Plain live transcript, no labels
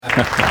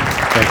Thank you.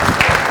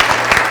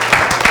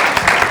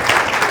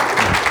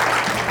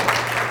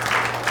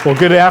 Well,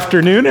 good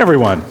afternoon,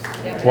 everyone.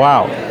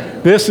 Wow.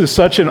 This is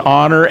such an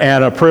honor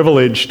and a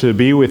privilege to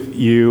be with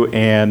you.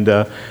 And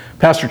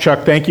Pastor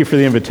Chuck, thank you for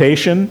the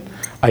invitation.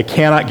 I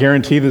cannot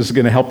guarantee this is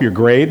going to help your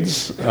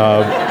grades,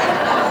 but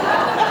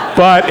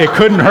it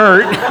couldn't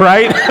hurt,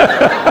 right?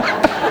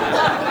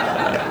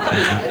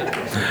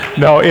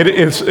 No,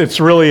 it's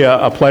really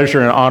a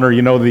pleasure and honor.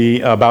 You know,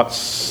 about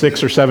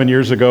 6 or 7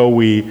 years ago,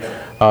 we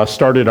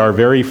started our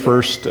very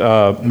first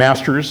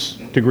master's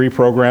degree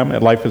program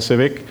at Life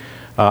Pacific.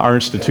 Our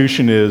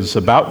institution is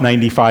about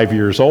 95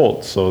 years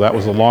old, so that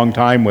was a long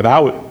time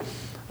without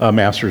a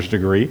master's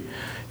degree.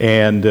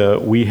 And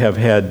we have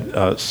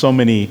had so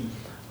many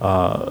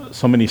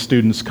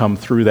students come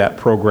through that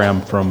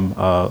program from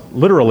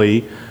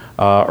literally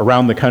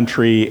around the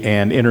country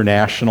and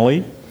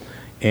internationally.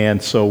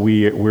 And so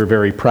we're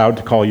very proud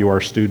to call you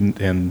our student,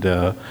 and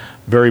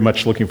very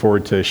much looking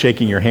forward to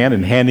shaking your hand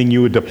and handing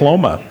you a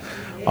diploma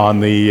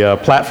on the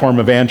platform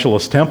of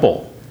Angelus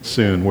Temple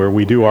soon, where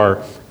we do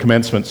our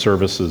commencement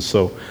services.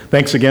 So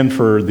thanks again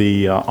for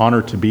the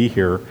honor to be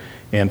here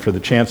and for the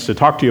chance to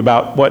talk to you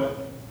about what,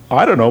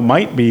 I don't know,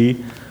 might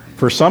be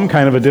for some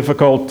kind of a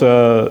difficult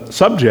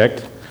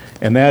subject,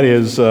 and that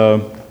is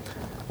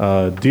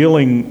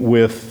dealing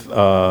with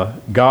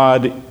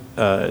God,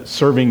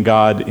 serving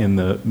God in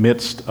the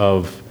midst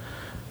of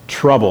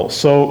trouble.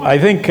 So I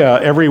think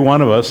every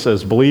one of us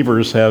as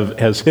believers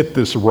has hit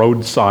this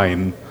road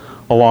sign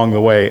along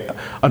the way.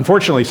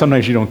 Unfortunately,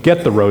 sometimes you don't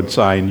get the road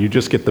sign, you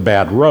just get the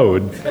bad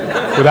road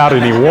without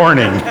any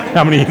warning.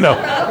 How many of you know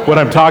what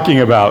I'm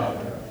talking about?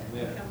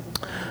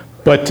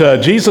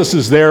 But Jesus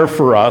is there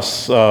for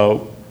us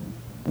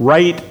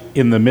right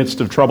in the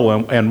midst of trouble.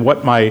 And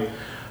what my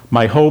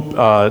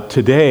hope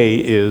today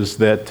is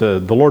that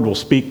the Lord will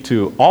speak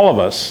to all of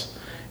us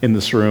in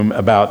this room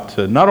about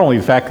not only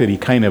the fact that he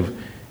kind of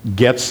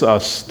gets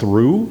us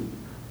through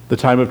the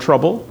time of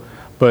trouble,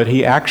 but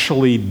he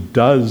actually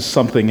does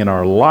something in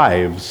our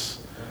lives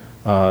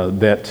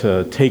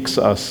that takes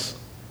us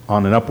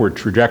on an upward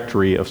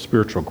trajectory of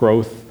spiritual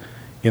growth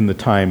in the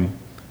time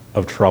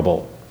of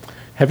trouble.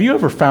 Have you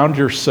ever found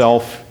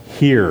yourself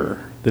here,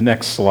 the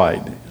next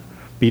slide,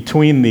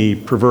 between the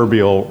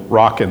proverbial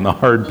rock and the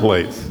hard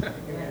place?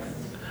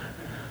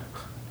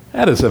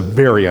 That is a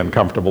very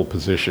uncomfortable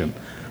position.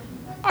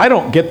 I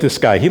don't get this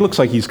guy. He looks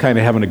like he's kind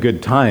of having a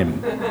good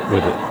time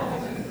with it.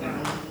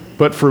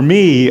 But for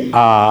me,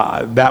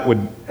 that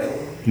would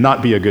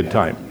not be a good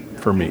time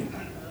for me.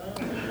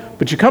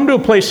 But you come to a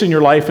place in your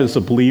life as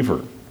a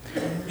believer,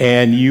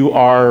 and you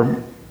are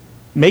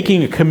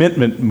making a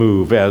commitment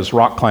move, as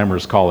rock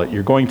climbers call it.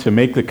 You're going to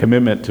make the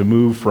commitment to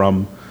move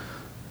from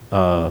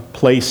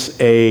place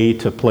A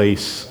to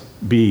place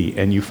B,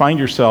 and you find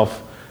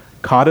yourself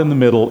caught in the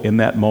middle in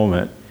that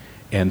moment,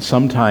 and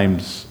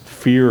sometimes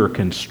fear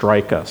can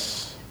strike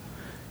us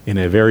in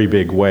a very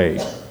big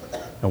way.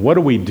 And what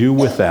do we do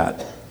with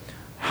that?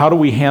 How do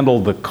we handle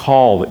the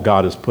call that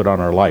God has put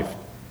on our life?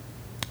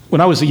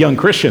 When I was a young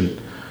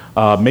Christian,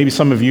 maybe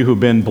some of you who've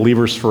been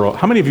believers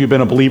how many of you have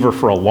been a believer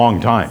for a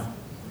long time?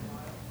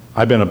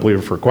 I've been a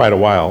believer for quite a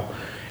while.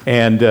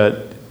 And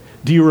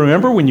do you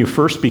remember when you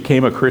first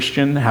became a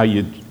Christian,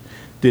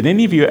 did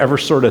any of you ever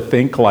sort of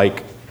think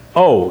like,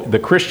 oh, the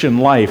Christian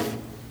life,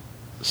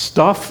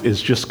 stuff is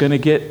just going to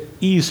get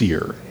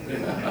easier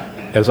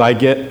as I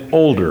get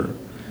older?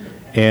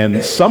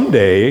 And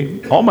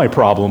someday, all my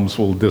problems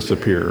will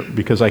disappear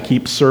because I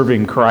keep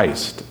serving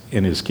Christ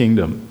in his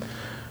kingdom.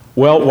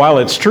 Well, while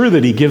it's true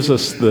that he gives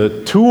us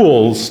the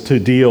tools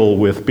to deal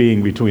with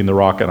being between the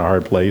rock and a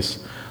hard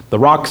place, the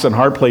rocks and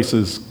hard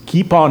places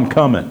keep on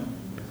coming.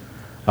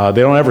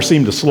 They don't ever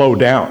seem to slow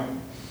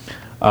down.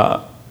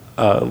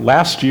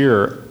 Last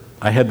year,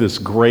 I had this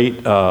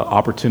great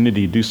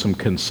opportunity to do some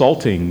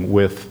consulting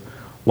with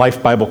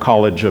Life Bible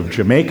College of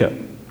Jamaica.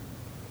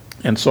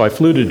 And so I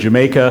flew to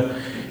Jamaica,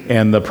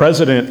 and the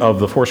president of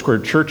the Foursquare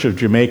Church of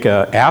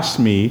Jamaica asked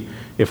me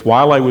if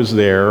while I was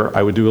there,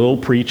 I would do a little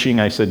preaching.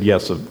 I said,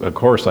 yes, of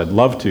course, I'd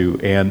love to.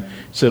 And he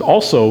said,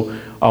 also,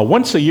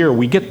 once a year,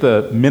 we get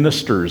the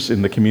ministers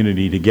in the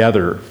community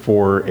together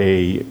for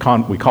we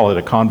call it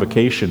a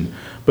convocation,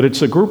 but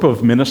it's a group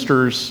of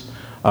ministers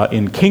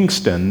in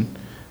Kingston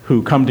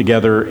who come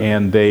together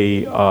and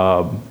they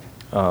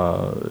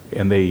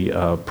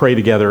pray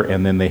together,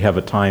 and then they have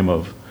a time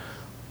of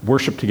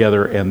worship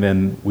together, and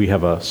then we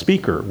have a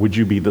speaker. Would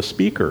you be the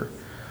speaker?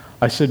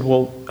 I said,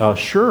 well,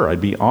 sure, I'd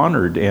be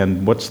honored.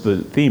 And what's the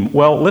theme?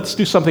 Well, let's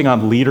do something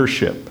on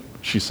leadership,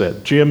 she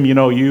said. Jim, you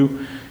know,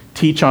 you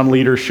teach on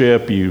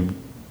leadership, you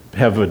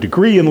have a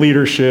degree in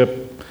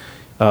leadership,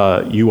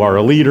 you are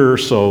a leader,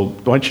 so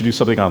why don't you do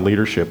something on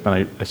leadership?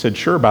 And I said,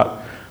 sure,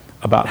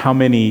 about how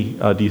many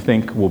do you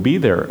think will be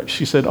there?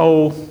 She said,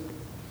 oh,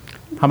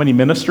 how many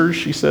ministers,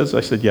 she says?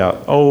 I said, yeah,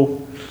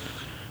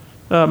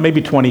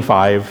 maybe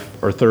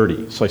 25 or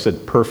 30. So I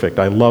said, perfect.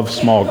 I love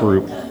small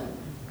group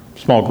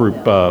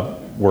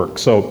work.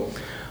 So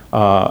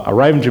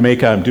arrived in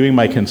Jamaica. I'm doing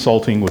my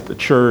consulting with the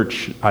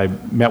church. I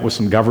met with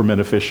some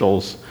government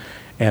officials,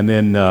 And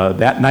then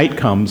that night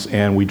comes,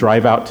 and we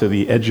drive out to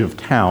the edge of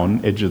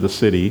town, edge of the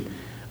city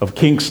of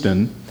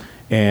Kingston,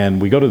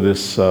 and we go to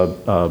this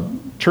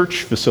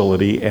church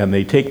facility, and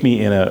they take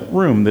me in a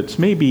room that's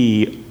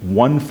maybe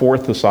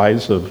 1/4 the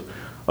size of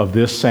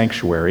this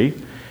sanctuary,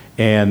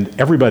 and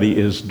everybody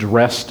is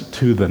dressed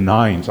to the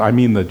nines. I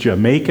mean, the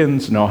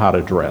Jamaicans know how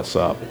to dress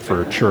up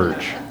for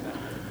church.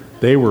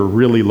 They were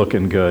really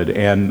looking good.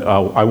 And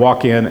I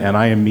walk in, and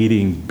I am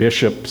meeting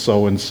Bishop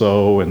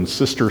so-and-so and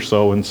Sister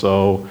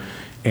so-and-so,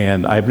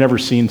 and I've never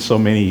seen so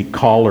many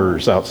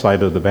callers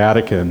outside of the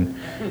Vatican.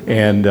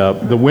 And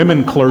the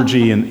women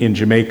clergy in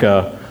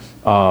Jamaica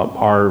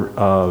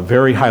are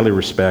very highly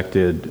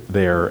respected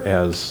there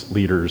as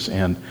leaders,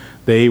 and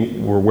they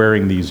were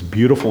wearing these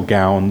beautiful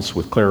gowns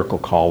with clerical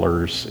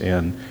collars,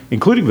 and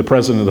including the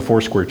president of the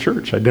Foursquare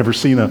Church. I'd never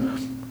seen a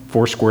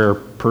Foursquare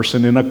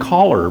person in a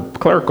collar,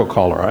 clerical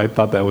collar. I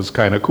thought that was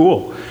kind of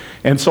cool.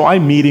 And so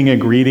I'm meeting and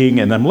greeting,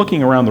 and I'm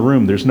looking around the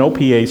room. There's no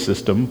PA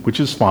system, which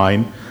is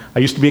fine. I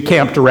used to be a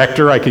camp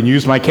director. I can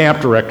use my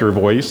camp director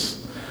voice.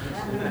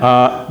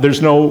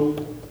 There's no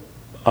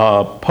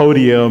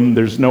podium.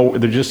 There's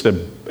just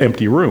an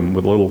empty room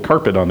with a little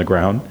carpet on the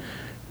ground.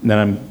 And then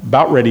I'm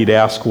about ready to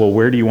ask, well,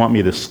 where do you want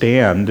me to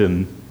stand?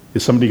 And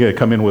is somebody going to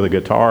come in with a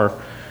guitar?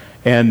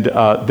 And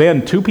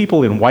then two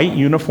people in white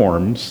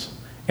uniforms,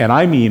 and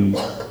I mean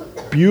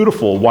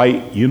beautiful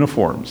white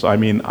uniforms. I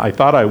mean, I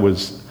thought I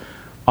was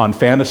on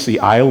Fantasy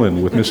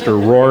Island with Mr.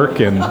 Rourke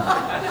and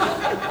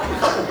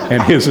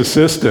his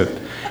assistant.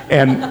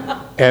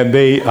 And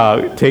they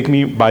take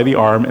me by the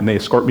arm, and they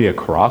escort me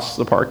across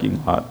the parking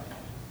lot.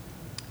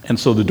 And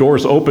so the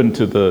doors open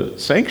to the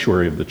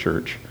sanctuary of the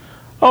church.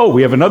 Oh,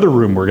 we have another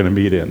room we're going to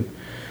meet in.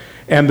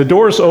 And the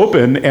doors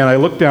open, and I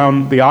look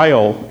down the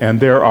aisle, and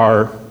there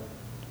are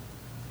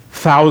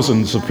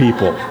thousands of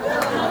people.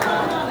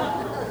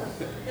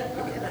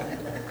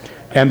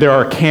 And there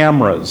are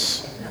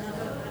cameras.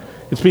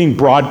 It's being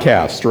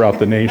broadcast throughout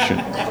the nation.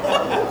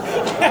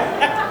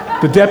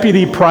 The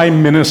Deputy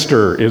Prime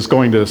Minister is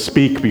going to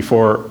speak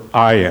before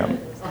I am.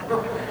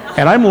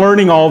 And I'm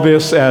learning all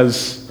this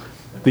as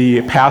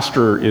the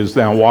pastor is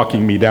now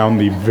walking me down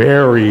the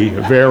very,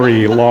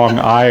 very long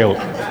aisle.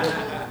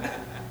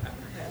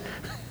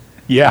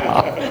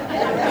 Yeah.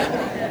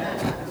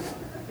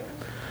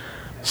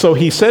 So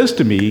he says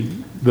to me,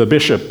 the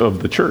bishop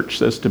of the church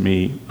says to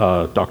me,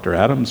 Dr.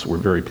 Adams, we're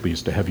very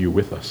pleased to have you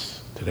with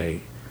us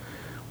today.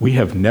 We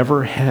have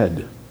never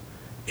had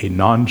a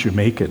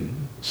non-Jamaican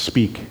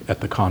speak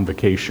at the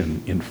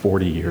convocation in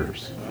 40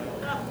 years.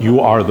 You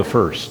are the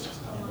first.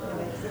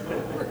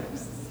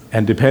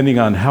 And depending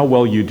on how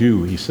well you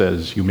do, he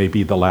says, you may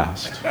be the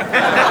last.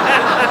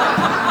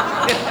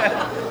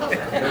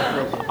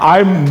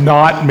 I'm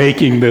not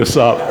making this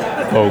up,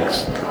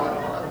 folks.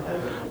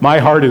 My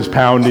heart is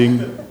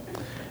pounding.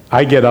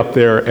 I get up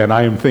there and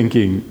I am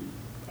thinking,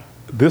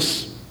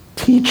 this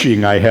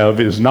teaching I have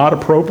is not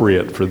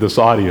appropriate for this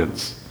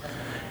audience.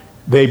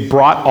 They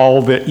brought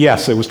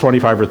yes, it was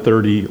 25 or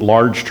 30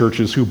 large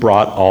churches who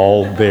brought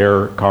all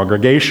their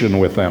congregation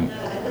with them.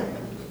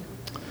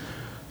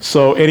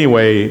 So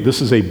anyway,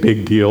 this is a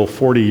big deal,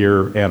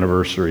 40-year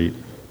anniversary.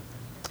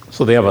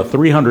 So they have a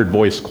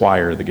 300-voice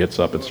choir that gets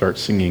up and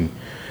starts singing.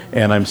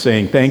 And I'm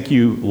saying, thank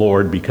you,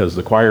 Lord, because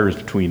the choir is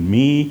between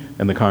me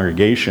and the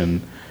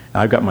congregation.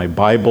 I've got my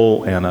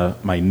Bible and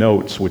my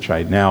notes, which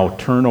I now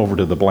turn over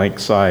to the blank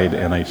side,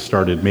 and I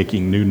started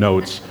making new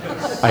notes.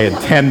 I had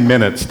 10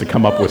 minutes to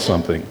come up with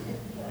something.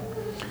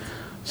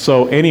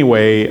 So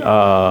anyway,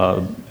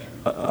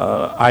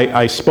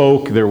 I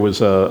spoke. There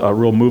was a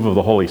real move of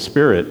the Holy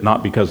Spirit,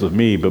 not because of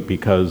me, but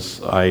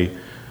because I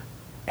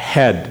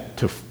had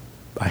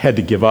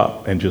to give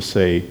up and just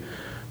say,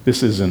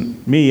 this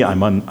isn't me.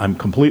 I'm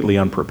completely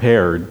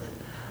unprepared.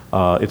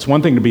 It's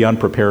one thing to be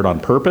unprepared on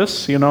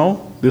purpose, you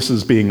know. This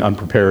is being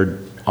unprepared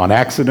on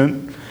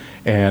accident.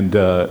 And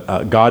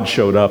God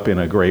showed up in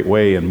a great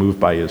way and moved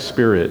by His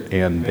Spirit.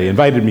 And they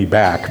invited me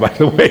back, by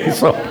the way.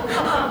 So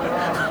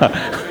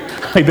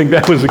I think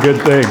that was a good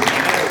thing.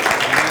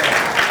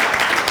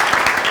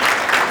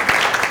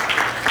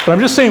 But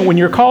I'm just saying, when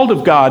you're called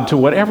of God to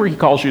whatever He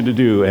calls you to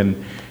do,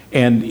 and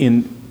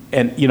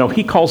you know,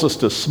 He calls us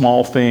to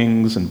small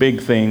things and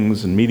big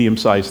things and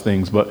medium-sized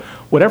things, but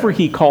whatever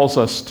He calls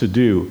us to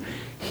do,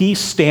 He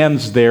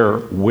stands there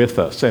with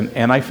us.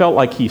 And I felt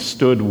like He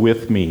stood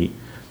with me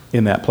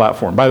in that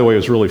platform. By the way, it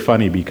was really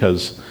funny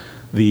because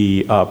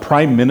the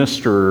Prime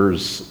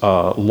Minister's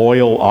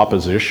loyal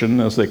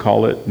opposition, as they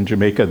call it in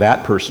Jamaica,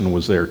 that person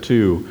was there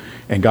too,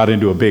 and got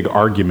into a big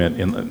argument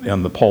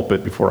in the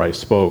pulpit before I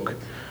spoke.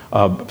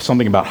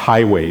 Something about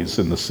highways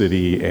in the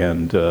city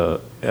and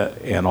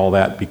all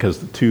that,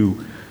 because it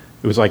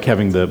was like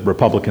having the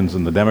Republicans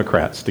and the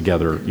Democrats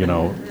together, you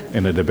know,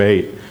 in a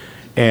debate.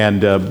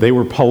 And they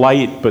were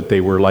polite, but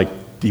they were like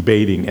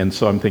debating. And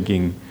so I'm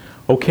thinking,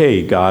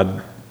 okay,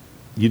 God,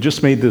 you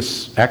just made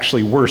this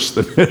actually worse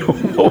than it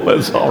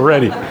was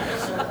already.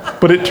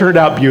 But it turned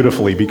out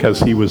beautifully because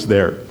He was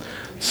there.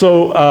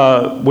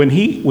 So when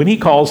he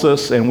calls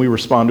us and we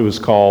respond to His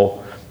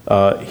call,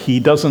 He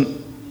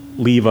doesn't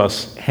leave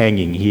us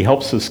hanging. He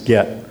helps us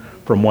get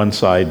from one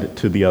side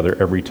to the other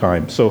every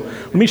time. So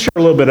let me share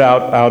a little bit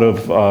out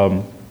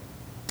of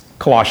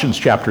Colossians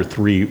chapter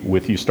 3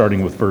 with you,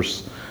 starting with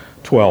verse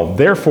 12.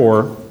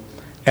 Therefore,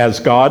 as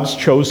God's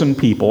chosen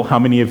people, how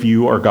many of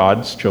you are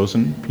God's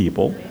chosen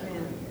people?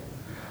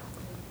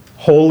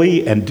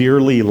 Holy and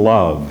dearly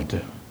loved,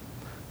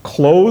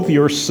 clothe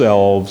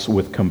yourselves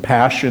with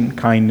compassion,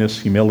 kindness,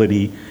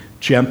 humility,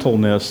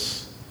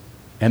 gentleness,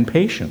 and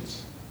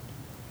patience.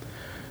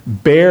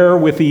 Bear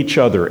with each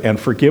other and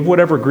forgive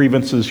whatever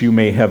grievances you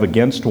may have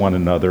against one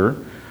another.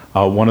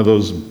 One of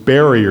those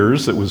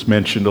barriers that was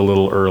mentioned a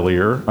little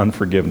earlier,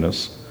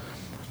 unforgiveness.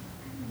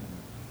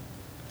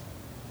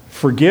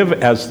 Forgive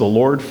as the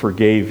Lord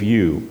forgave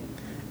you.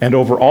 And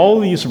over all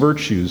these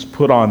virtues,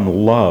 put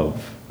on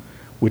love,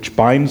 which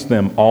binds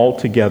them all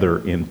together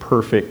in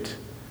perfect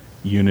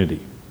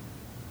unity.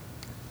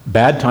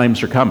 Bad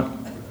times are coming.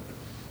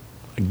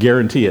 I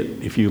guarantee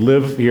it. If you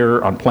live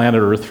here on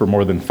planet Earth for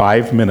more than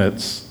 5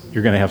 minutes,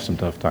 you're going to have some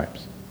tough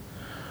times.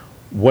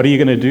 What are you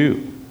going to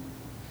do?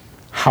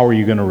 How are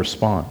you going to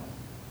respond?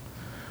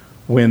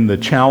 When the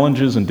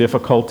challenges and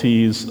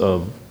difficulties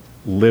of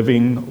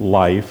living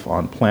life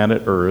on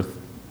planet Earth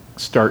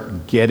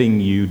start getting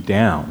you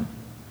down,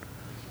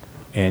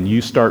 and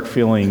you start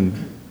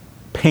feeling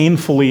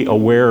painfully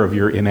aware of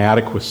your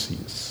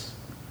inadequacies,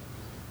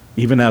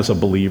 even as a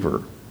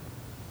believer,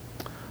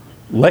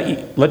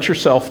 let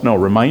yourself know,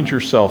 remind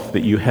yourself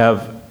that you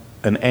have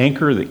an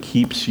anchor that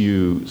keeps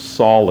you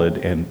solid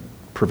and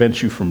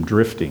prevents you from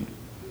drifting.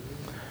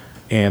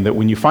 And that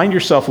when you find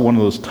yourself in one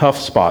of those tough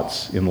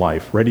spots in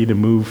life, ready to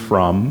move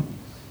from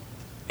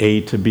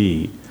A to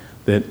B,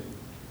 that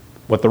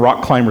what the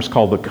rock climbers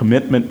call the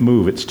commitment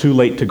move, it's too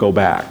late to go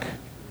back.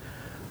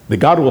 That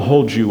God will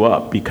hold you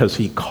up because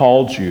He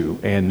called you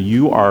and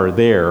you are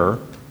there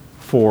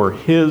for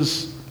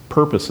His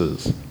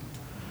purposes.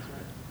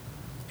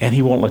 And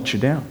He won't let you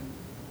down.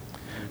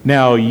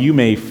 Now, you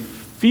may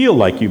feel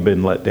like you've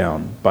been let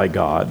down by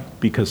God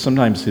because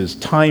sometimes His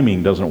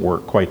timing doesn't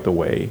work quite the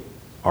way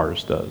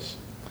ours does.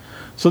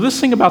 So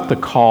this thing about the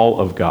call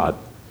of God,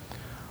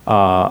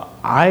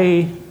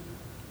 I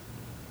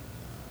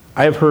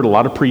have heard a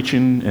lot of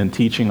preaching and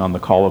teaching on the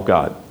call of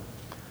God,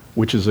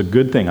 which is a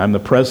good thing. I'm the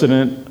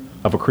president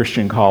of a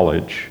Christian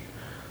college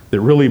that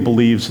really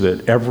believes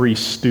that every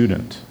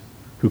student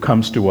who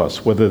comes to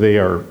us, whether they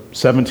are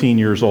 17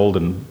 years old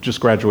and just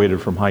graduated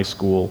from high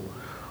school,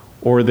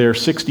 or they're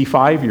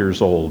 65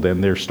 years old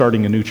and they're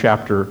starting a new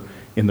chapter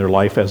in their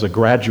life as a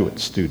graduate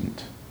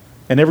student,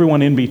 and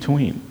everyone in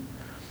between,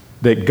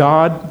 that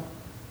God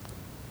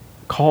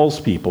calls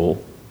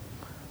people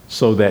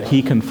so that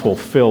He can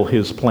fulfill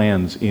His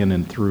plans in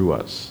and through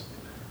us.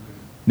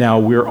 Now,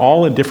 we're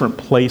all in different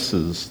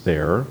places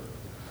there,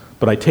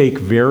 but I take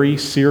very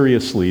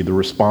seriously the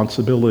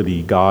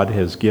responsibility God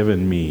has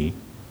given me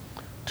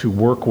to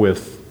work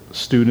with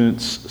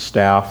students,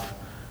 staff,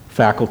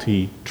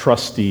 faculty,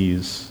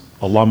 trustees,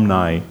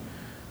 alumni,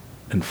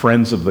 and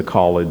friends of the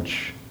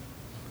college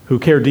who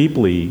care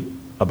deeply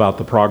about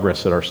the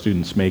progress that our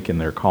students make in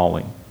their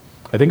calling.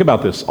 I think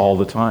about this all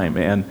the time,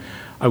 and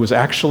I was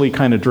actually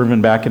kind of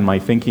driven back in my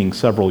thinking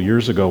several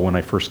years ago when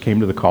I first came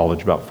to the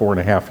college, about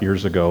 4.5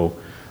 years ago,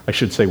 I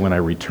should say when I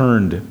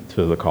returned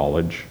to the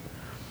college.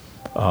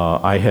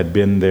 I had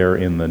been there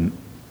in the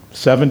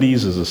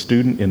 70s as a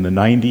student, in the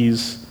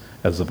 90s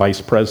as the vice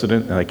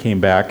president, and I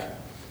came back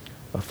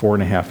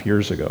 4.5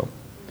 years ago.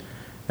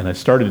 And I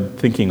started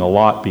thinking a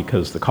lot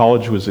because the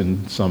college was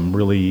in some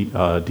really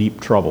deep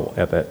trouble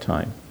at that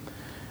time.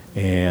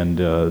 And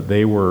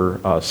they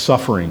were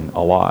suffering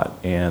a lot,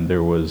 and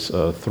there was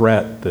a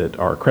threat that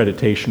our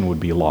accreditation would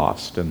be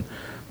lost, and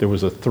there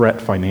was a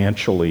threat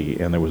financially,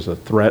 and there was a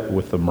threat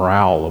with the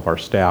morale of our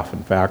staff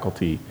and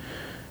faculty.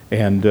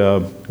 And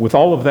with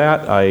all of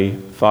that, I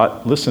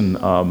thought, listen,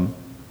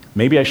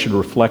 maybe I should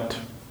reflect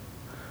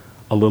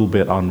a little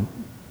bit on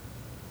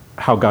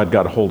how God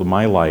got a hold of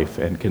my life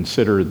and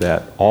consider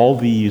that all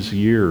these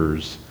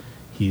years,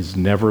 He's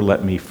never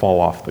let me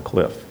fall off the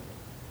cliff.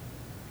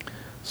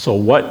 So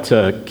what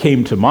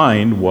came to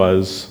mind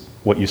was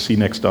what you see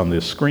next on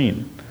this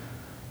screen,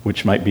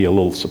 which might be a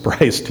little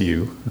surprise to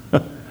you.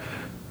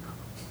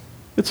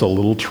 It's a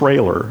little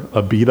trailer,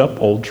 a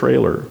beat-up old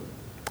trailer.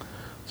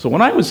 So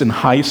when I was in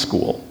high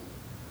school,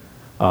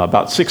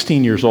 about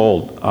 16 years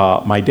old,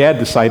 my dad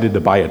decided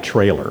to buy a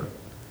trailer,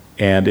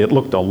 and it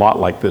looked a lot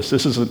like this.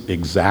 This isn't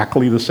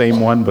exactly the same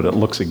one, but it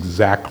looks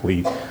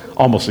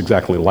almost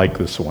exactly like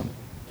this one.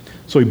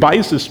 So he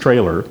buys this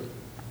trailer,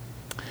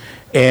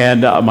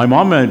 and my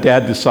mom and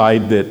dad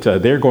decide that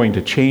they're going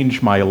to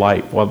change my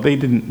life. Well, they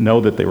didn't know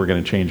that they were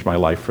going to change my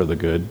life for the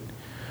good,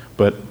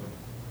 but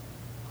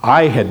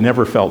I had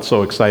never felt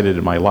so excited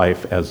in my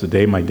life as the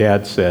day my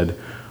dad said,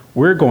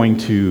 we're going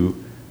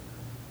to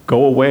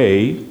go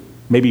away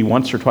maybe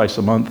once or twice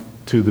a month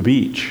to the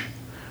beach.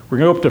 We're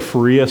going to go up to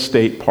Faria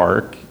State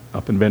Park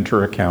up in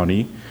Ventura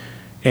County,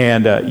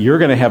 and you're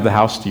going to have the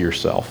house to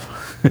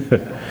yourself.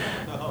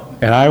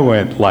 And I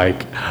went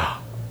like,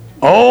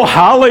 oh,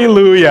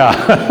 hallelujah.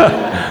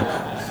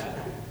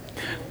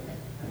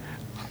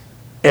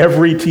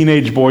 Every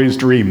teenage boy's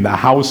dream, the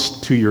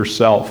house to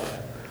yourself.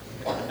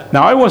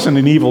 Now, I wasn't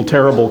an evil,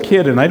 terrible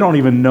kid, and I don't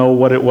even know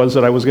what it was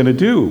that I was going to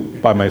do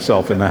by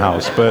myself in the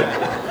house,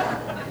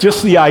 but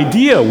just the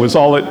idea was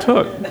all it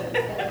took.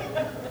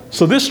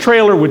 So this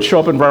trailer would show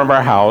up in front of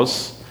our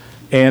house,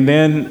 and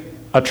then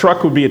a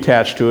truck would be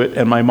attached to it,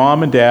 and my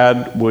mom and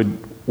dad would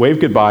wave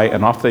goodbye,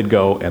 and off they'd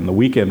go, and the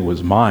weekend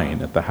was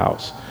mine at the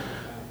house.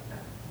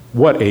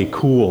 What a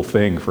cool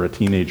thing for a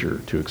teenager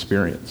to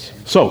experience.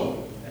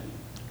 So,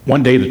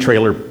 one day the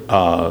trailer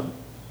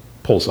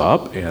pulls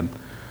up, and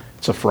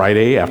it's a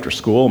Friday after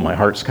school. My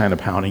heart's kind of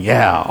pounding.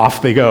 Yeah,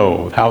 off they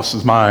go. The house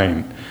is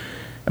mine.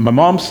 And my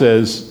mom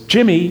says,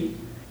 Jimmy,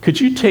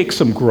 could you take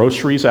some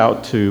groceries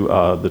out to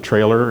the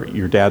trailer?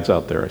 Your dad's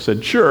out there. I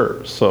said,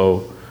 sure.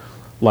 So,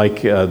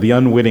 like the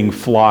unwitting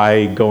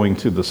fly going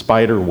to the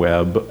spider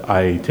web,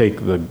 I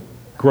take the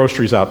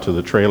groceries out to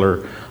the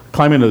trailer,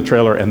 climb into the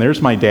trailer, and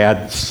there's my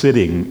dad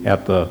sitting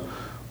at the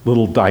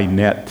little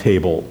dinette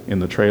table in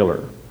the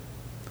trailer.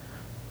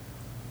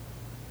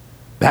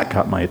 That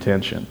caught my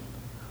attention.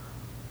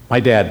 My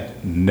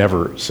dad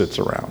never sits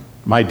around.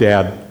 My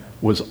dad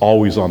was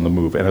always on the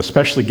move, and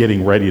especially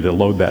getting ready to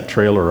load that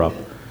trailer up.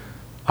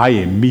 I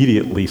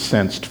immediately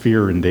sensed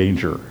fear and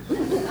danger.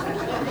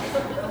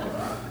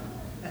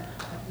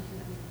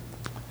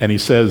 And he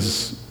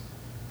says,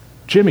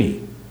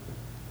 Jimmy,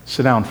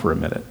 sit down for a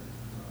minute.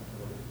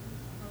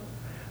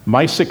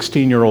 My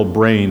 16-year-old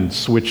brain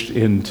switched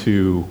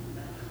into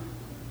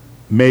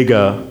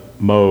mega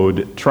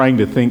mode, trying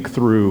to think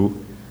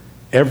through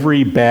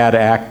every bad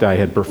act I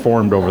had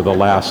performed over the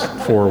last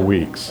 4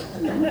 weeks.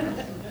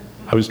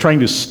 I was trying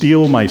to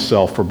steel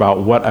myself about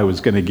what I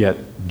was going to get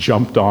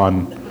jumped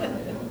on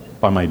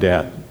by my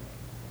dad.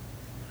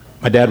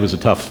 My dad was a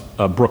tough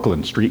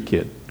Brooklyn street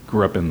kid.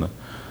 Grew up in the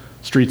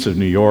streets of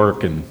New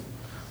York and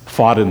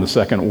fought in the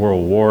Second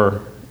World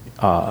War.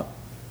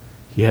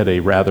 He had a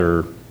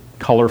rather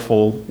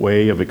colorful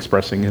way of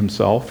expressing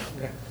himself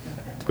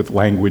with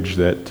language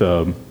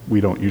that we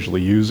don't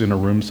usually use in a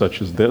room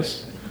such as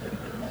this.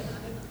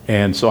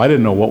 And so I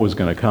didn't know what was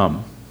going to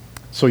come.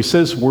 So he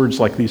says words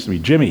like these to me.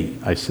 Jimmy,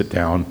 I sit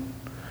down.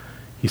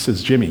 He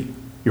says, Jimmy,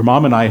 your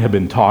mom and I have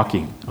been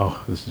talking.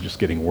 Oh, this is just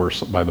getting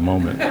worse by the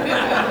moment.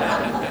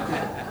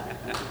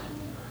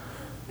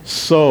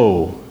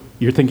 So,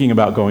 you're thinking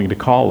about going to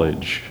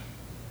college.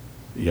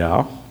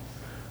 Yeah.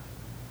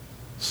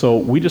 So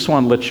we just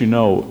want to let you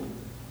know,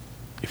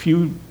 if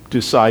you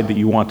decide that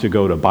you want to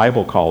go to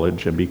Bible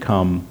college and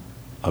become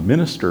a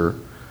minister,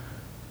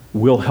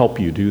 we'll help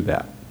you do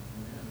that.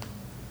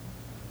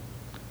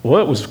 Well,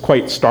 it was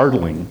quite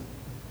startling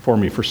for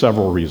me for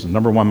several reasons.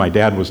 Number one, my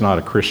dad was not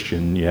a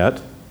Christian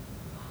yet.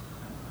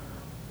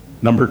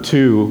 Number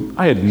two,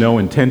 I had no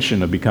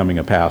intention of becoming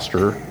a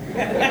pastor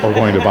or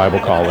going to Bible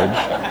college.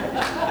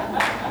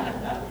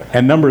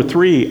 And number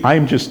three,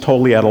 I'm just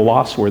totally at a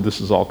loss where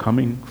this is all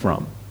coming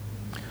from.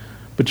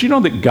 But you know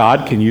that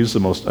God can use the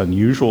most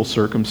unusual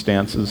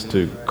circumstances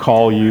to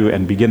call you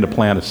and begin to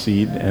plant a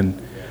seed. And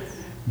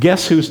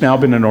guess who's now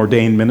been an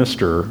ordained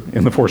minister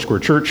in the Foursquare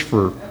Church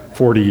for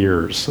 40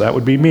 years? That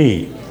would be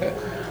me.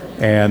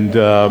 And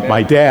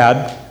my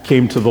dad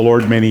came to the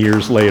Lord many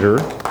years later.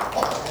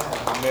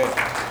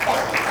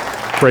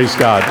 Praise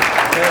God.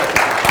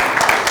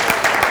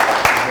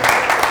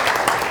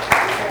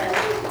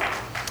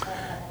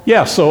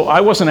 Yeah, so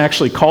I wasn't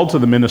actually called to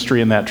the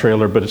ministry in that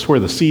trailer, but it's where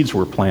the seeds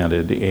were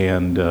planted.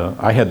 And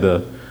I had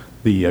the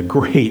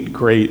great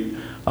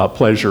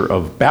pleasure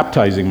of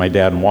baptizing my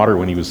dad in water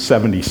when he was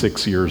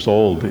 76 years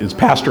old. His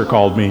pastor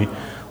called me,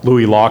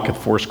 Louis Locke at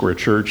Foursquare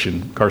Church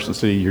in Carson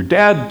City. Your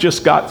dad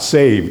just got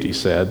saved, he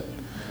said.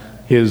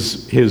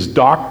 His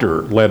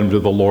doctor led him to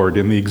the Lord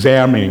in the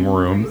examining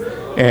room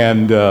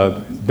and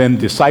then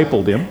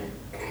discipled him.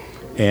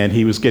 And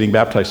he was getting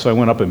baptized, so I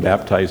went up and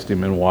baptized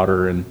him in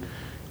water. And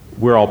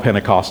we're all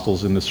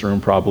Pentecostals in this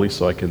room probably,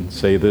 so I can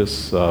say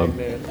this.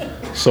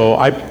 So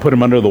I put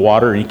him under the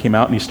water, and he came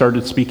out and he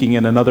started speaking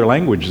in another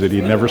language that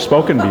he'd never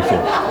spoken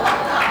before.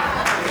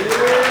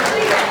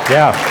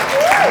 Yeah.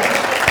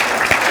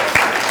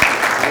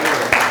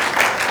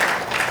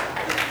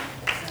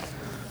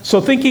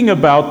 So thinking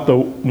about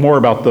more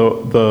about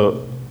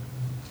the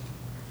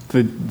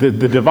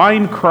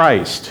divine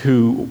Christ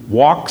who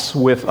walks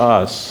with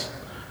us,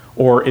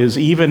 or is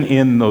even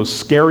in those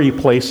scary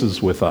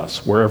places with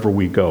us wherever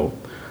we go.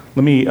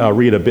 Let me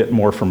read a bit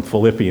more from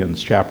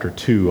Philippians chapter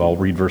 2. I'll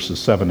read verses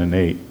 7 and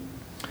 8.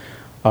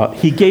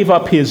 He gave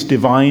up his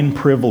divine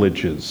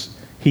privileges.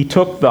 He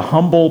took the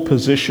humble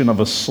position of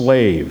a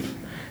slave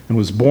and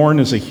was born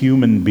as a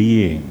human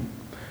being.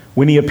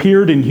 When he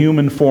appeared in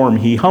human form,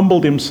 he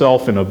humbled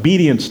himself in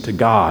obedience to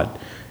God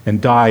and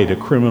died a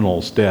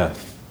criminal's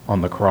death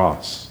on the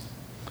cross.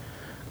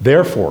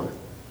 Therefore,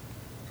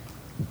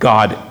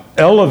 God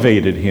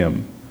elevated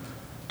him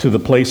to the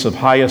place of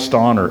highest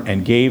honor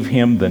and gave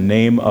him the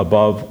name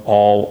above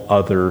all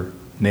other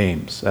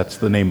names. That's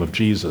the name of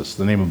Jesus,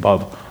 the name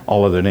above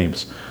all other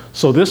names.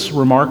 So this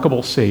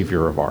remarkable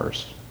Savior of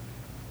ours,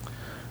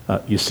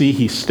 you see,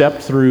 he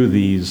stepped through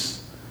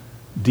these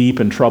deep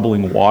and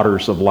troubling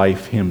waters of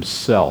life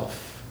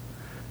himself.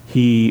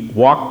 He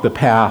walked the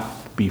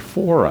path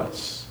before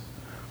us.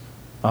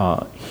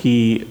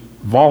 He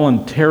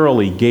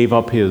voluntarily gave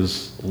up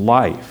his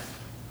life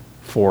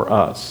for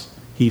us.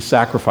 He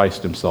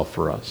sacrificed himself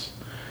for us.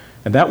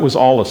 And that was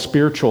all a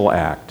spiritual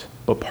act.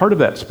 But part of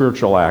that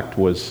spiritual act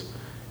was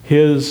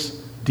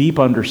his deep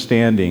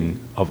understanding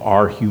of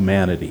our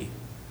humanity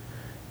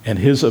and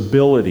his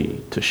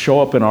ability to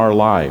show up in our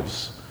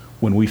lives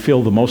when we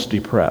feel the most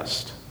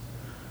depressed,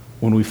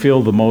 when we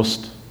feel the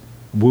most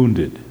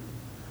wounded,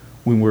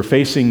 when we're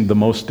facing the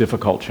most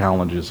difficult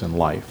challenges in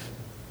life.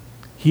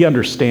 He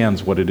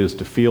understands what it is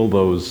to feel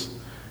those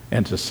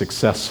and to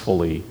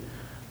successfully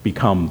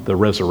become the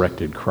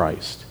resurrected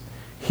Christ.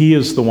 He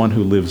is the one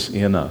who lives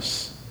in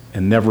us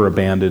and never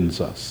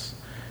abandons us.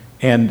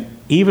 And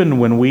even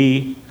when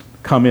we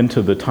come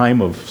into the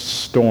time of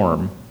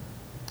storm,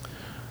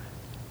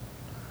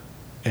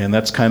 and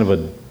that's kind of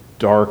a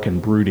dark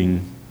and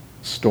brooding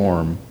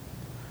storm,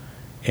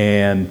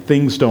 and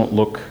things don't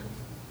look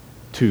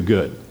too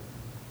good.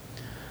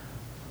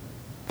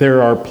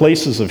 There are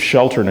places of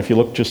shelter, and if you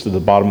look just at the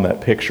bottom of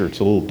that picture, it's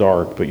a little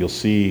dark, but you'll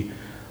see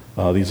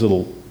these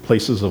little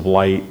places of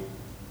light,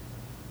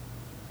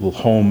 little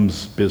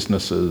homes,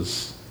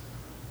 businesses,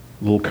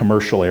 little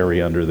commercial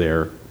area under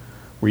there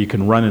where you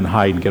can run and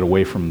hide and get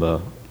away from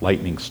the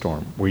lightning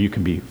storm, where you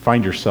can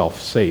find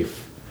yourself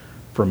safe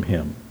from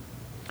him.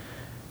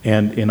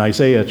 And in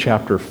Isaiah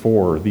chapter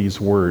 4, these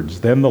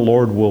words, "Then the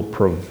Lord will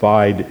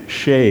provide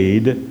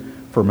shade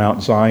for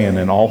Mount Zion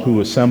and all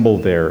who assemble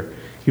there.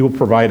 He will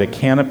provide a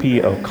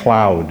canopy of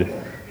cloud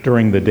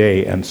during the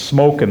day and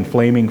smoke and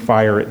flaming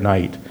fire at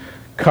night,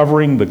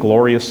 covering the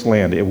glorious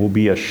land. It will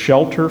be a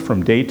shelter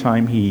from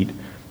daytime heat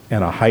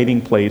and a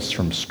hiding place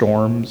from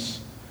storms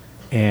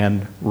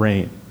and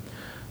rain."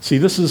 See,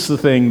 this is the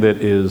thing that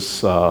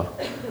is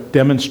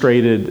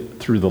demonstrated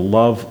through the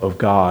love of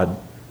God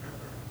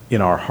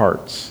in our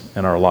hearts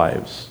and our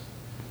lives.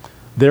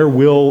 There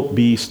will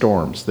be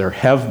storms. There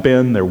have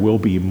been, there will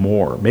be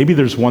more. Maybe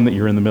there's one that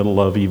you're in the middle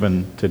of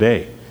even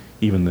today,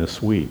 even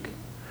this week.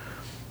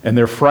 And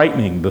they're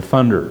frightening, the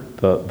thunder,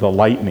 the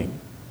lightning,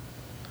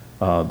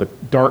 the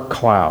dark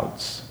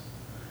clouds.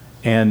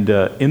 And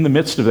in the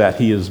midst of that,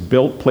 he has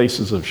built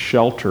places of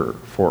shelter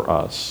for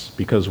us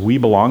because we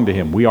belong to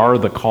him. We are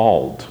the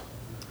called.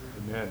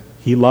 Amen.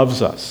 He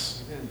loves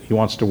us. Amen. He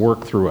wants to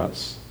work through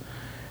us.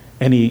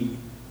 And he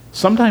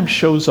sometimes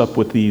shows up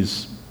with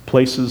these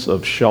places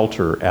of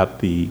shelter at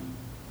the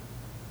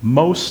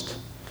most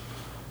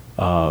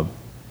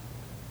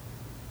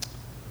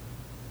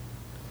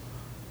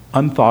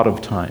unthought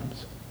of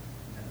times.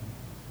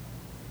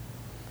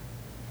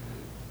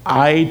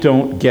 I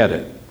don't get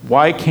it.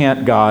 Why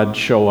can't God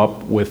show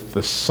up with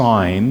the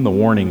sign, the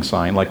warning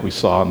sign, like we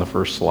saw on the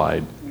first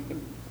slide,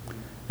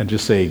 and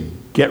just say,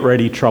 get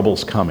ready,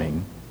 trouble's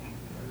coming?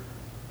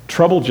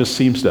 Trouble just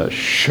seems to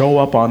show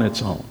up on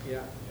its own.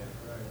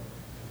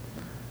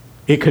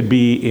 It could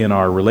be in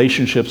our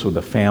relationships with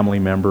a family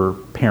member,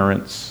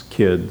 parents,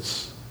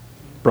 kids,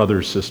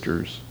 brothers,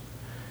 sisters.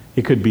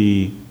 It could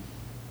be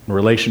in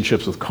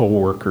relationships with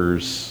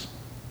coworkers.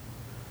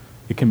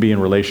 It can be in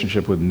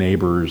relationship with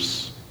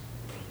neighbors,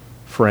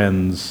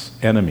 friends,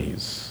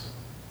 enemies,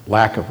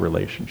 lack of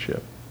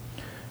relationship.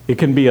 It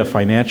can be a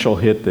financial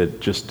hit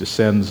that just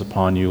descends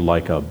upon you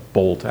like a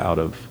bolt out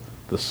of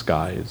the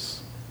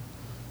skies.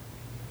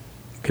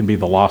 It can be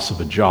the loss of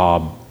a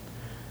job.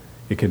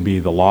 It can be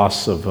the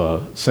loss of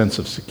a sense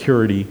of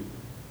security.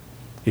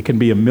 It can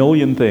be a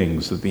million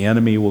things that the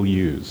enemy will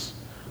use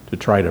to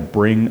try to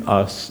bring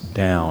us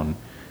down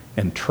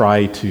and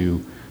try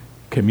to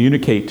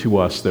communicate to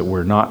us that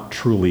we're not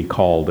truly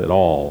called at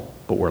all,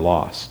 but we're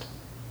lost.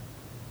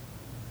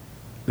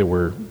 That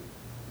we're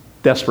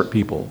desperate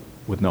people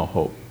with no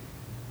hope.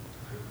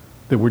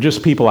 That we're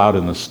just people out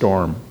in the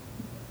storm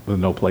with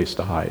no place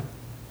to hide.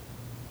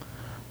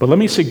 But let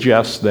me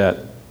suggest that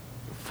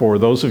for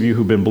those of you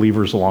who've been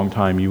believers a long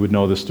time, you would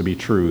know this to be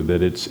true,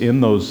 that it's in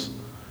those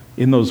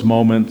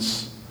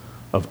moments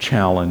of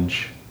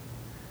challenge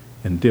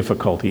and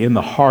difficulty, in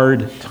the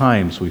hard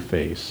times we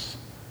face,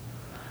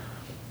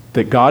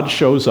 that God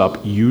shows up,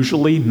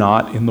 usually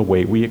not in the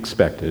way we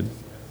expected,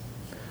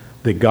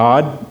 that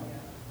God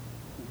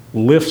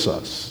lifts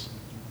us.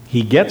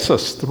 He gets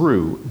us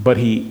through, but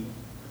he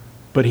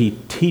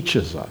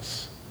teaches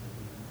us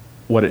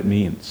what it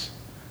means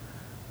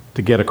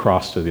to get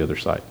across to the other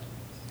side.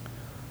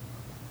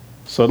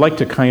 So I'd like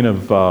to kind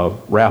of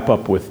wrap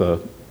up with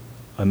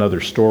another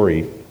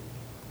story.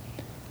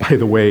 By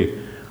the way,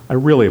 I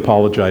really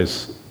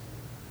apologize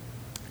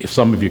if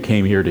some of you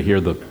came here to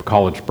hear the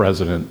college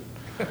president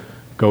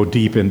go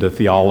deep into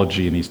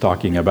theology and he's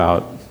talking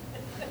about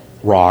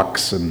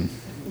rocks and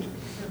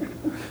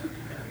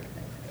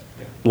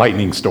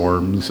lightning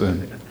storms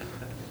and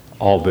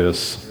all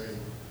this,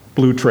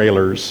 blue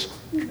trailers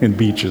and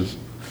beaches.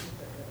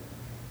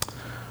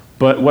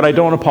 But what I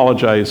don't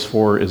apologize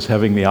for is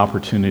having the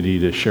opportunity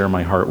to share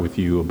my heart with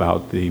you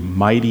about the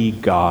mighty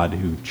God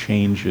who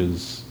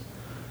changes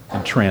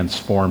and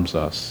transforms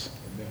us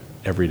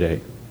every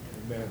day.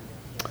 Amen.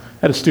 I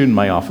had a student in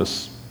my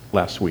office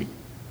last week.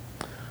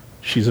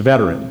 She's a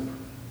veteran.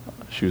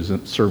 She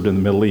served in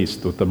the Middle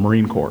East with the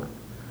Marine Corps.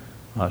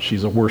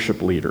 She's a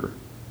worship leader.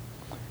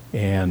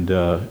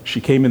 And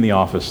she came in the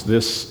office.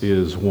 This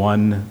is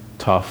one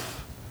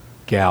tough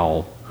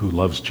gal who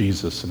loves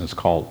Jesus and is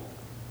called.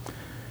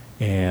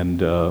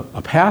 And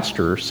a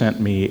pastor sent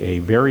me a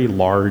very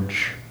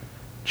large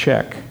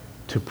check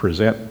to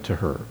present to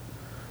her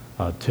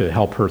to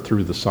help her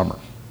through the summer.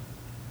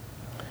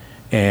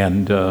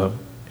 And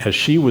as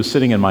she was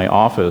sitting in my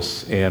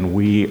office and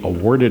we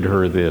awarded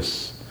her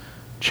this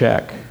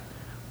check,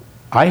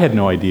 I had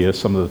no idea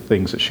some of the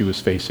things that she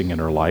was facing in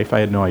her life. I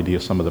had no idea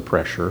some of the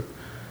pressure.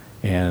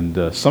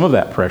 And some of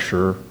that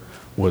pressure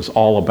was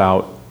all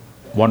about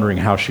wondering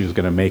how she was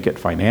going to make it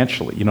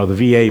financially. You know, the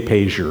VA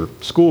pays your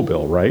school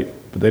bill, right?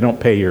 But they don't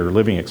pay your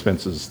living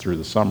expenses through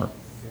the summer.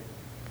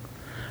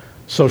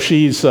 So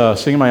she's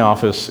sitting in my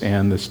office,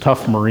 and this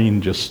tough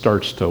Marine just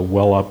starts to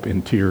well up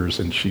in tears,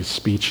 and she's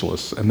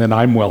speechless. And then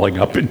I'm welling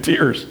up in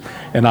tears,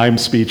 and I'm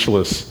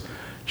speechless.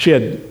 She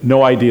had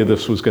no idea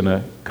this was going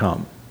to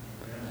come.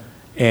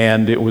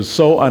 And it was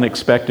so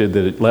unexpected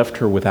that it left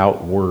her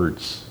without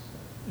words.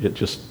 It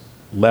just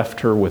left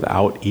her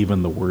without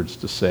even the words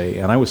to say.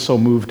 And I was so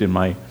moved in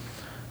my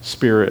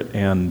spirit,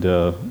 and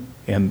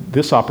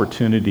this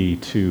opportunity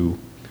to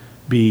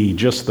be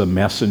just the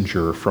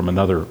messenger from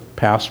another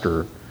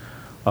pastor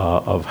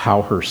of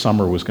how her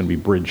summer was going to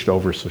be bridged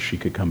over so she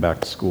could come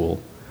back to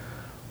school.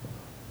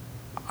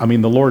 I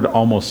mean, the Lord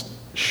almost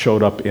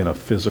showed up in a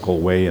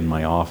physical way in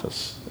my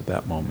office at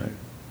that moment.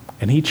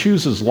 And he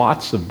chooses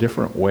lots of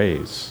different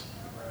ways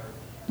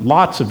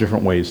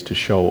to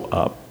show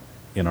up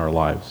in our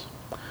lives.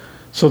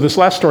 So this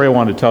last story I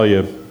want to tell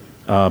you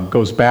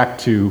goes back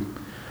to,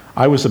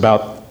 I was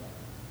about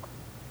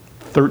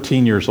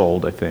 13 years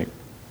old, I think.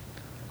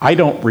 I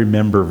don't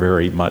remember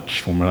very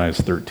much from when I was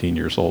 13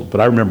 years old,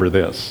 but I remember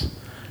this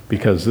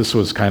because this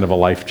was kind of a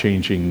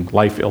life-changing,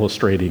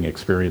 life-illustrating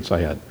experience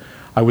I had.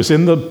 I was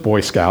in the Boy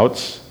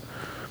Scouts.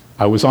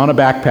 I was on a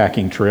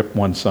backpacking trip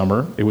one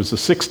summer. It was the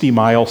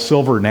 60-mile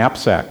Silver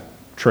Knapsack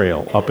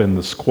Trail up in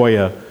the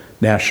Sequoia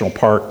National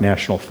Park,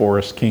 National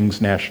Forest, Kings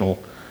National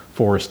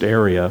Forest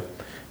area.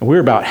 And we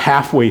were about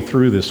halfway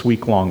through this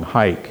week-long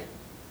hike.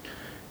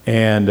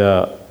 And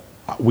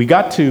we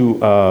got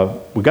to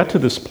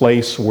this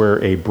place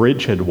where a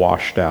bridge had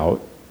washed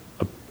out,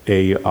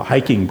 a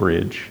hiking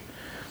bridge,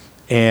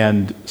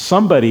 and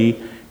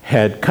somebody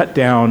had cut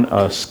down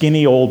a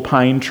skinny old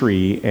pine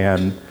tree,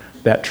 and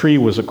that tree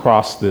was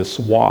across this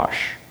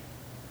wash.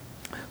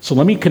 So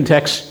let me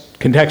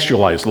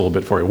contextualize a little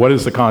bit for you. What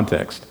is the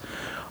context?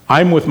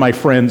 I'm with my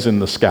friends in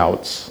the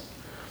Scouts.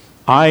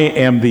 I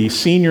am the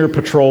senior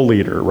patrol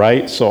leader,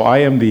 right? So I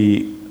am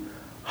the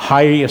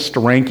highest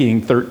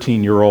ranking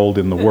 13-year-old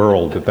in the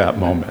world at that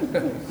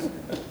moment.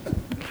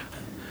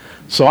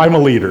 So I'm a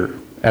leader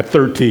at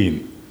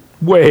 13.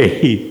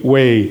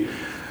 Way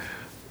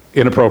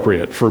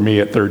inappropriate for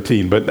me at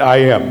 13, but I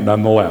am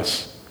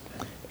nonetheless.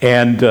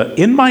 And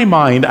in my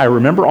mind, I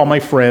remember all my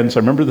friends,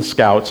 I remember the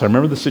Scouts, I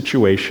remember the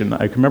situation,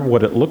 I can remember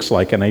what it looks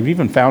like, and I've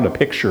even found a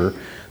picture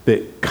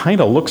that kind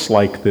of looks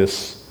like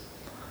this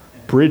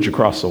bridge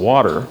across the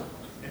water.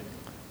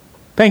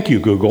 Thank you,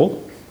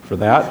 Google, for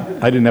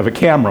that. I didn't have a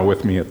camera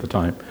with me at the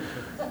time.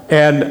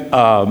 And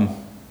all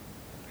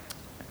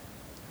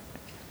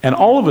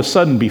of a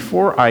sudden,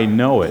 before I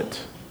know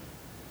it,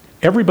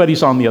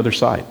 everybody's on the other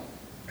side,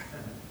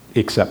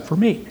 except for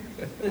me.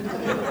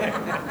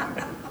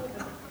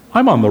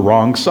 I'm on the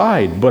wrong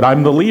side, but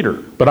I'm the leader,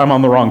 but I'm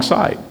on the wrong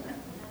side.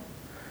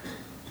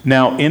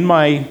 Now, in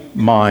my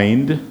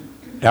mind,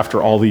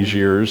 after all these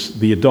years,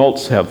 the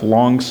adults have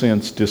long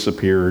since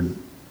disappeared.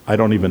 I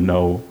don't even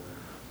know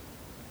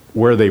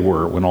where they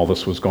were when all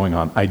this was going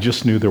on. I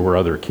just knew there were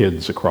other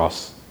kids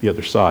across the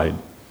other side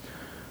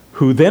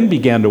who then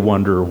began to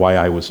wonder why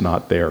I was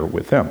not there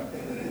with them.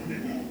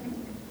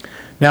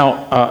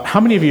 Now, how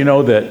many of you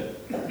know that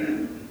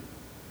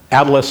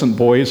adolescent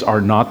boys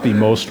are not the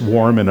most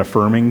warm and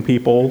affirming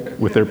people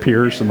with their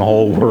peers in the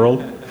whole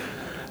world?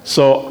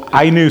 So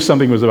I knew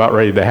something was about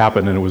ready to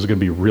happen and it was going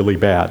to be really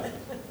bad.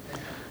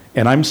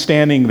 And I'm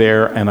standing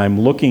there and I'm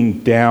looking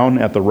down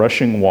at the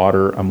rushing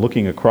water. I'm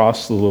looking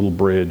across the little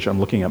bridge. I'm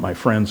looking at my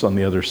friends on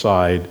the other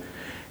side,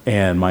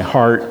 and my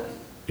heart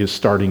is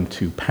starting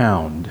to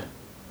pound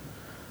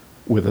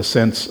with a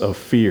sense of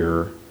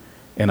fear.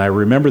 And I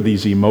remember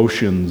these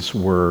emotions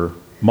were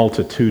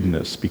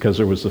multitudinous because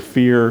there was the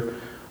fear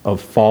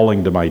of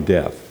falling to my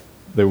death.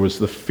 There was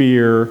the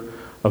fear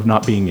of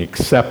not being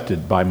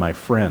accepted by my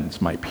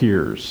friends, my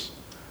peers.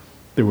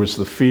 There was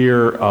the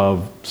fear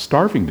of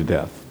starving to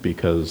death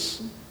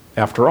because,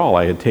 after all,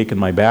 I had taken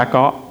my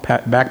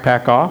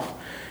backpack off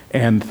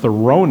and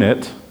thrown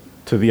it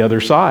to the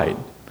other side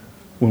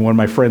when one of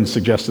my friends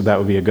suggested that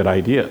would be a good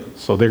idea.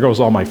 So there goes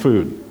all my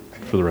food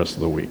for the rest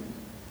of the week.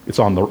 It's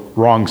on the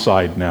wrong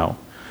side now.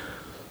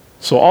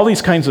 So all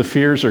these kinds of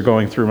fears are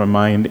going through my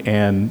mind,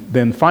 and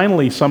then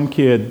finally some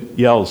kid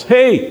yells,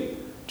 "Hey,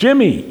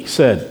 Jimmy," he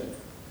said,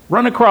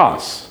 "run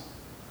across."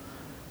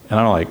 And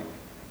I'm like,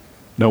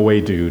 no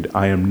way, dude,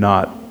 I am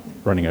not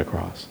running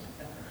across.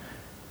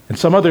 And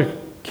some other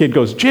kid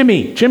goes,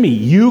 Jimmy,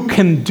 you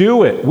can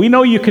do it. We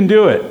know you can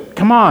do it.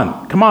 Come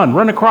on,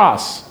 run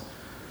across.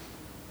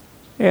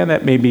 And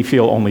that made me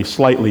feel only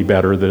slightly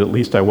better that at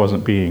least I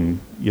wasn't being,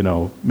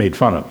 made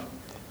fun of.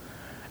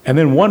 And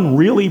then one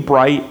really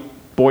bright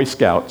Boy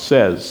Scout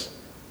says,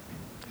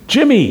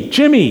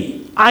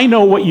 Jimmy, I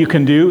know what you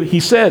can do.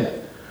 He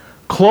said,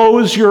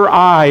 close your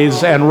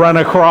eyes and run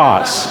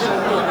across.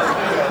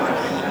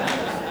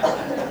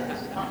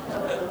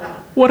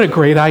 What a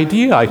great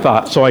idea, I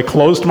thought. So I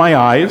closed my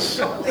eyes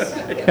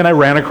and I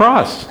ran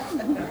across.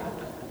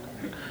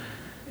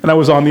 And I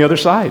was on the other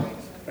side.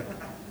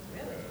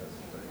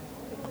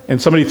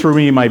 And somebody threw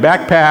me my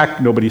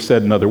backpack. Nobody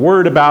said another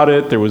word about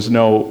it. There was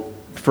no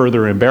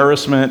further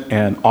embarrassment,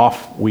 and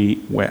off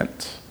we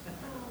went.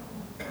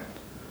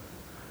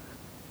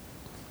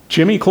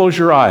 Jimmy, close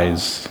your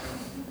eyes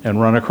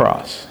and run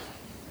across.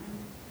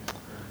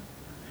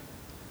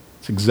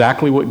 It's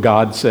exactly what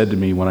God said to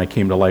me when I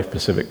came to Life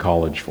Pacific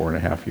College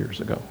 4.5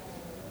 years ago.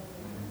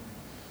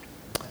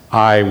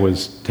 I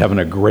was having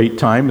a great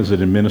time as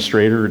an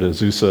administrator at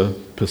Azusa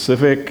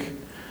Pacific.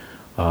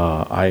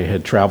 I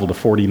had traveled to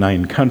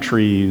 49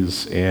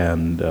 countries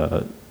and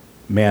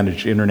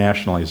managed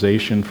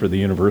internationalization for the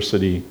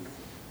university.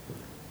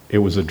 It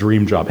was a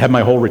dream job. Had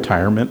my whole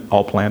retirement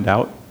all planned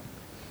out.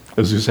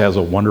 Azusa has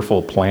a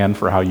wonderful plan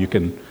for how you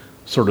can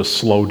sort of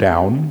slow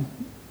down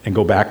and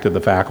go back to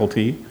the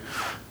faculty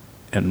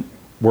and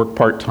work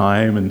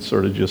part-time and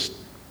sort of just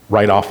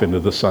right off into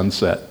the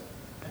sunset.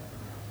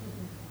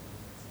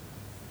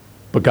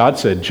 But God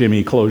said,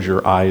 Jimmy, close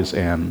your eyes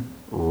and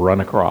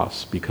run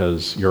across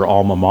because your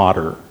alma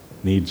mater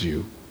needs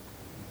you.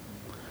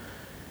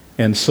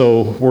 And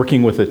so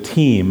working with a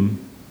team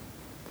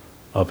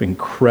of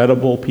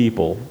incredible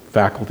people,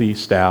 faculty,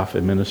 staff,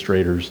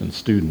 administrators, and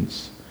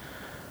students,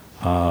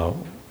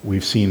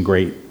 we've seen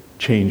great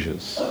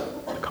changes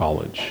at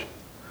college.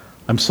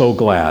 I'm so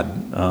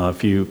glad.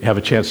 If you have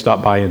a chance to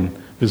stop by and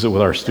visit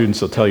with our students,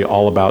 they'll tell you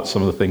all about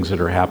some of the things that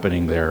are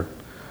happening there.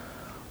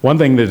 One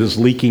thing that is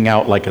leaking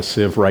out like a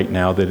sieve right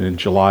now, that in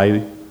July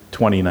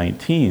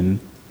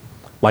 2019,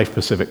 Life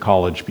Pacific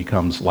College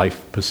becomes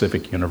Life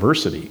Pacific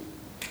University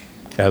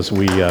as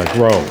we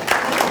grow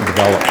and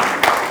develop.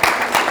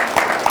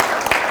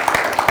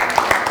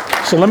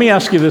 So let me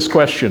ask you this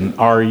question.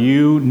 Are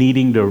you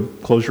needing to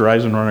close your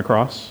eyes and run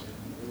across?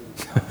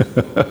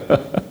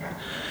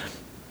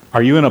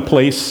 Are you in a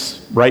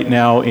place right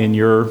now in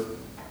your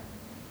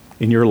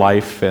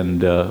life,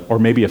 and or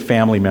maybe a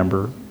family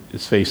member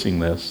is facing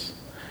this,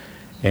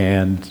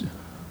 and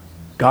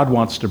God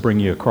wants to bring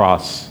you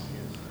across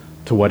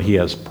to what He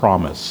has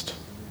promised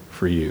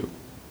for you?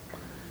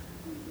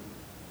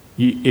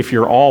 If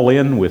you're all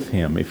in with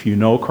Him, if you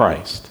know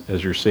Christ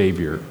as your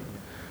Savior,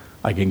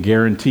 I can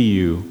guarantee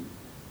you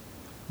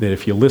that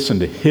if you listen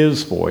to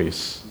His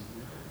voice,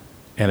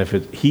 and if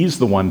He's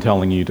the one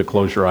telling you to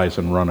close your eyes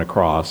and run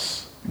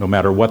across, no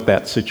matter what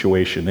that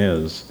situation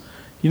is,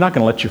 He's not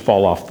going to let you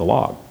fall off the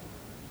log.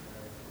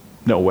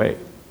 No way.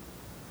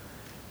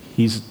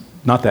 He's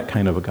not that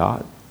kind of a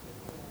God.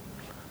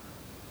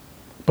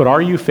 But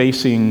are you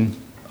facing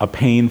a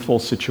painful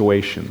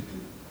situation?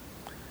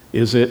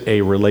 Is it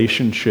a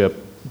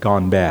relationship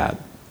gone bad?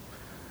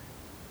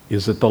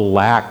 Is it the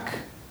lack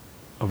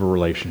of a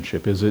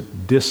relationship? Is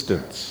it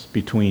distance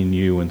between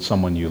you and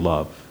someone you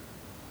love?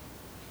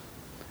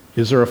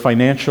 Is there a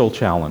financial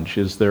challenge?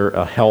 Is there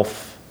a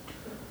health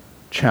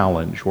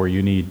challenge where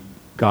you need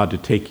God to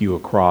take you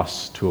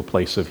across to a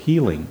place of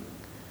healing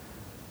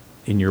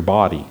in your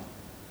body,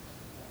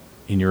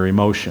 in your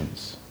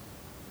emotions,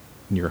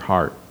 in your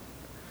heart?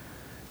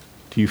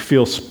 Do you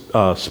feel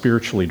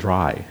spiritually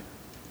dry?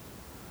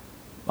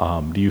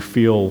 Do you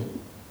feel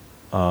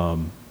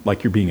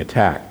like you're being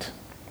attacked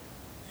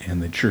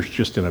and that you're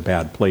just in a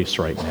bad place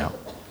right now?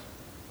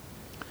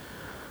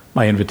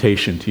 My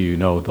invitation to you,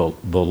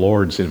 the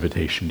Lord's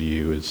invitation to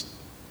you is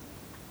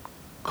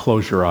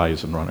close your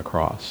eyes and run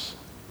across.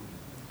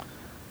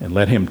 And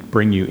let Him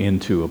bring you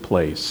into a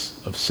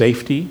place of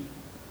safety,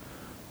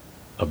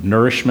 of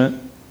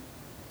nourishment,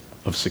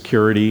 of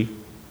security,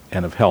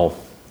 and of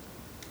health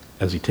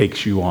as He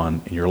takes you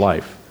on in your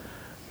life.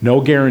 No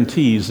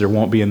guarantees there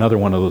won't be another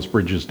one of those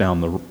bridges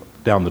down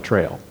the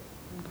trail.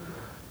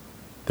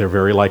 There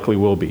very likely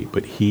will be,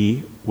 but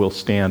He will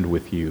stand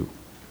with you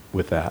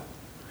with that.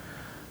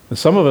 And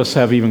some of us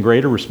have even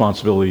greater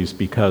responsibilities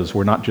because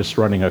we're not just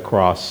running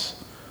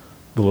across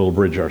the little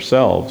bridge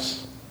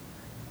ourselves,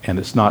 and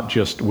it's not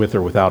just with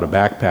or without a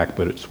backpack,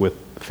 but it's with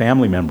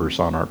family members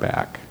on our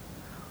back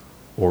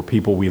or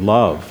people we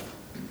love.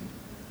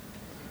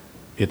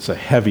 It's a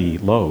heavy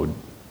load.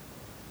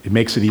 It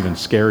makes it even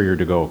scarier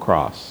to go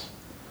across.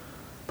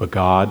 But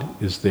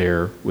God is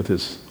there with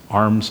His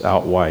arms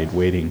out wide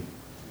waiting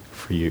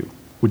for you.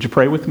 Would you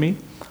pray with me?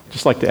 I'd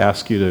just like to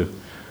ask you to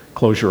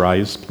close your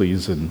eyes,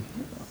 please, and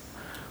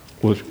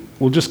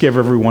we'll just give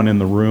everyone in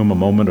the room a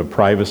moment of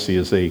privacy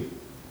as they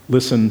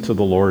listen to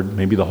the Lord.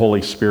 Maybe the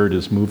Holy Spirit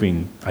is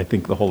moving. I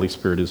think the Holy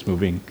Spirit is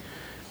moving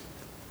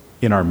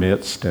in our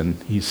midst,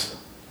 and he's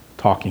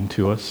talking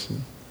to us,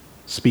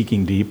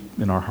 speaking deep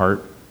in our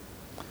heart.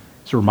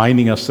 He's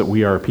reminding us that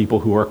we are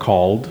people who are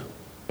called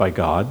by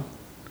God,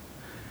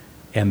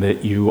 and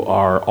that you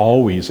are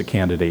always a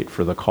candidate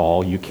for the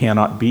call. You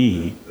cannot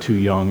be too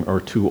young or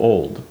too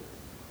old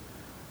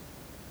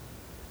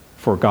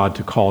for God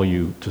to call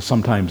you to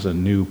sometimes a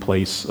new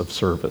place of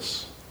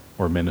service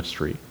or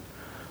ministry.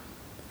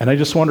 And I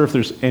just wonder if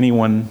there's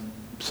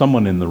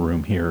someone in the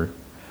room here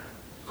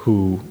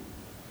who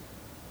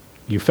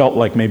you felt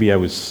like maybe I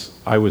was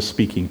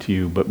speaking to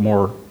you, but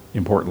more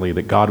importantly,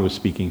 that God was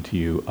speaking to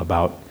you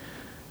about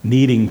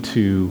needing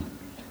to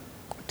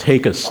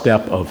take a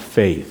step of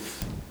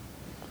faith,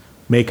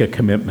 make a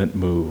commitment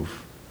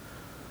move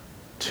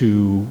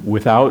to,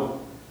 without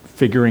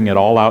figuring it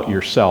all out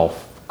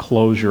yourself,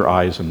 close your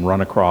eyes and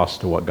run across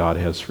to what God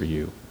has for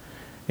you.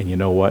 And you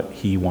know what?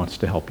 He wants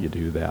to help you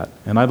do that.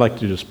 And I'd like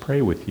to just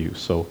pray with you.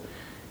 So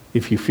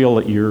if you feel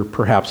that you're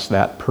perhaps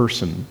that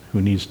person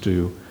who needs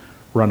to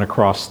run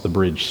across the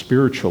bridge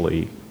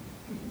spiritually,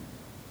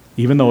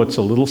 even though it's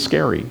a little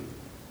scary,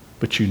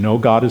 but you know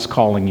God is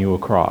calling you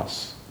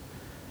across,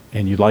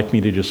 and you'd like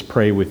me to just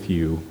pray with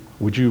you,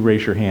 would you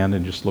raise your hand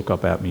and just look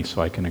up at me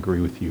so I can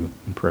agree with you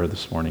in prayer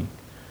this morning?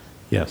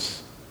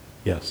 Yes.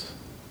 Yes.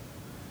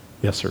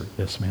 Yes, sir.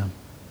 Yes, ma'am.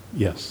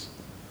 Yes.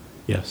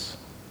 Yes.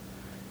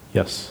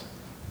 Yes.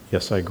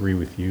 Yes, I agree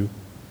with you.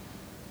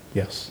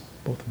 Yes.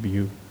 Both of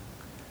you.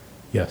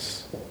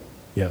 Yes.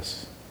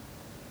 Yes.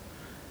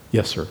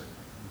 Yes, sir.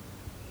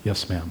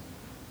 Yes, ma'am.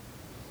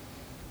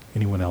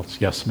 Anyone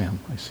else? Yes, ma'am.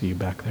 I see you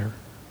back there.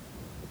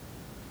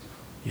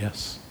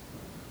 Yes.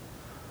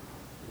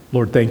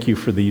 Lord, thank you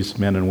for these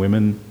men and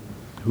women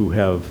who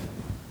have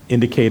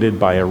indicated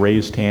by a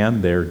raised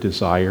hand their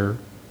desire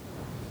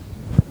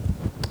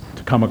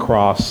to come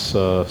across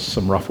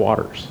some rough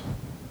waters.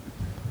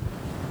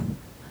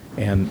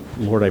 And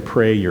Lord, I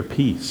pray your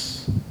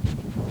peace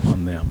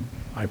on them.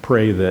 I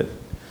pray that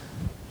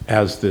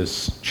as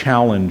this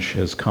challenge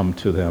has come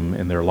to them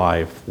in their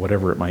life,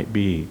 whatever it might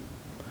be,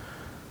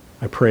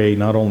 I pray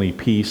not only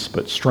peace,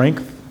 but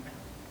strength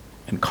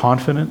and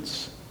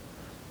confidence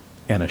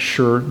and a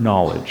sure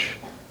knowledge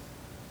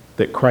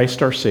that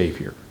Christ our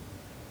Savior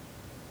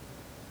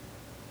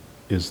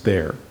is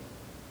there.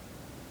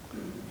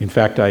 In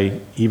fact, I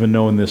even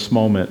know in this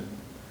moment,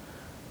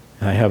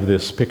 and I have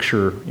this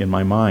picture in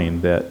my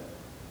mind, that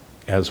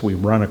as we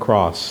run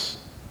across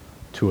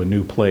to a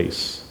new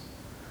place,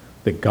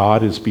 that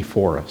God is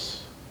before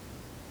us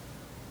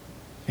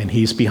and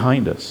he's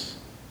behind us.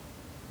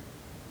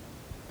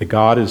 That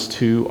God is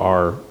to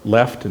our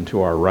left and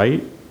to our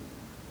right,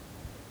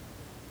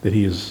 that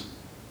he is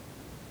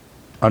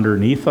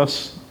underneath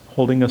us,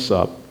 holding us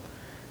up,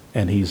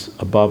 and he's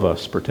above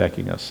us,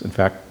 protecting us. In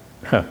fact,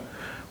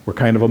 we're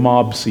kind of a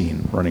mob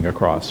scene running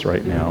across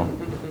right now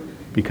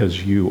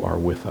because you are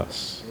with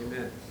us.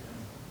 Amen.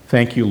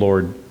 Thank you,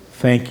 Lord.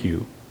 Thank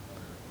you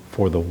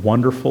for the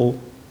wonderful,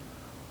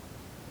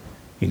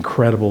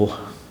 incredible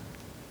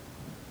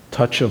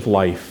touch of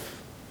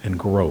life and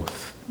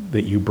growth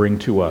that you bring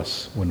to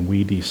us when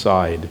we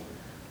decide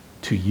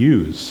to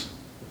use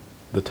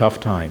the tough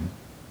time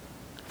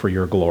for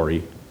your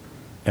glory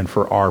and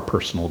for our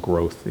personal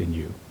growth in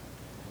you.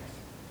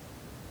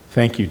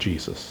 Thank you,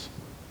 Jesus,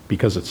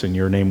 because it's in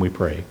your name we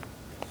pray.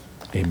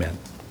 Amen.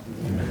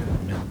 Amen.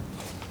 Amen.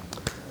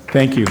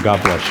 Thank you.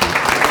 God bless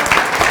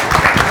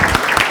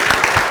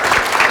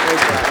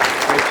you.